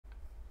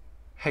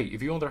Hey,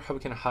 if you wonder how we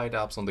can hide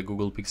apps on the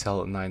Google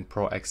Pixel 9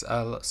 Pro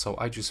XL, so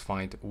I just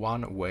find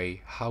one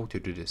way how to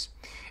do this.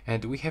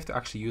 And we have to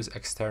actually use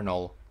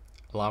external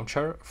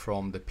launcher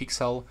from the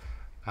Pixel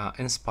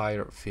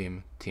Inspire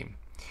theme team.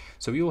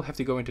 So you will have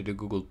to go into the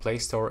Google Play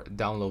Store,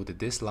 download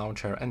this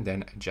launcher and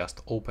then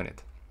just open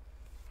it.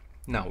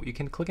 Now you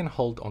can click and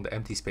hold on the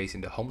empty space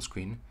in the home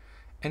screen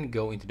and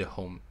go into the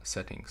home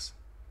settings.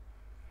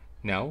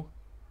 Now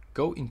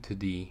go into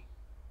the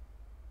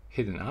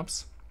hidden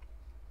apps.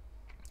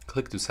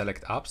 Click to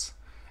select apps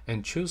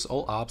and choose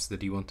all apps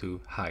that you want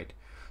to hide.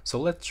 So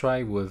let's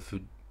try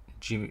with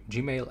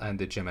Gmail and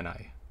the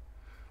Gemini.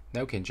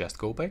 Now you can just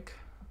go back,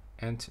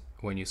 and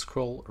when you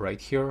scroll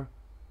right here,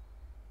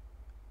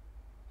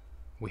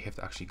 we have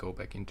to actually go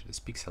back into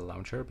this Pixel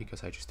launcher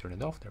because I just turned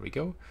it off. There we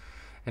go.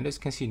 And as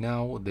you can see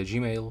now, the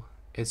Gmail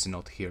is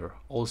not here.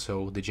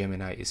 Also, the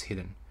Gemini is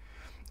hidden.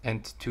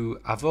 And to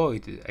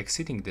avoid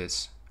exiting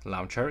this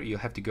launcher, you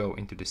have to go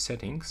into the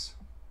settings.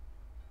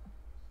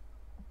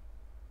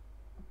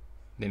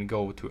 Then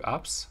go to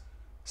apps,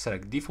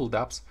 select default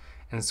apps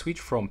and switch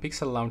from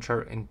Pixel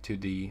launcher into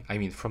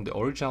from the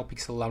original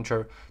Pixel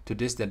launcher to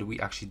this that we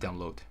actually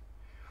download.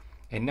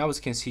 And now as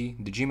you can see,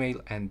 the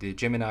Gmail and the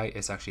Gemini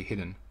is actually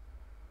hidden.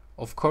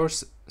 Of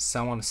course,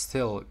 someone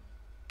still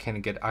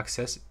can get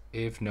access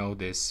if know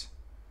this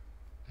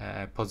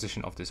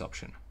position of this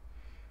option.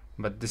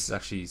 But this is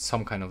actually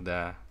some kind of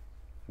the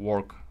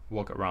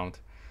workaround.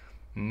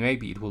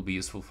 Maybe it will be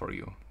useful for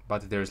you,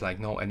 but there's like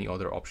no any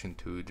other option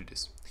to do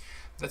this.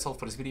 That's all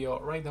for this video.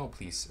 Right now,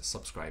 please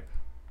subscribe.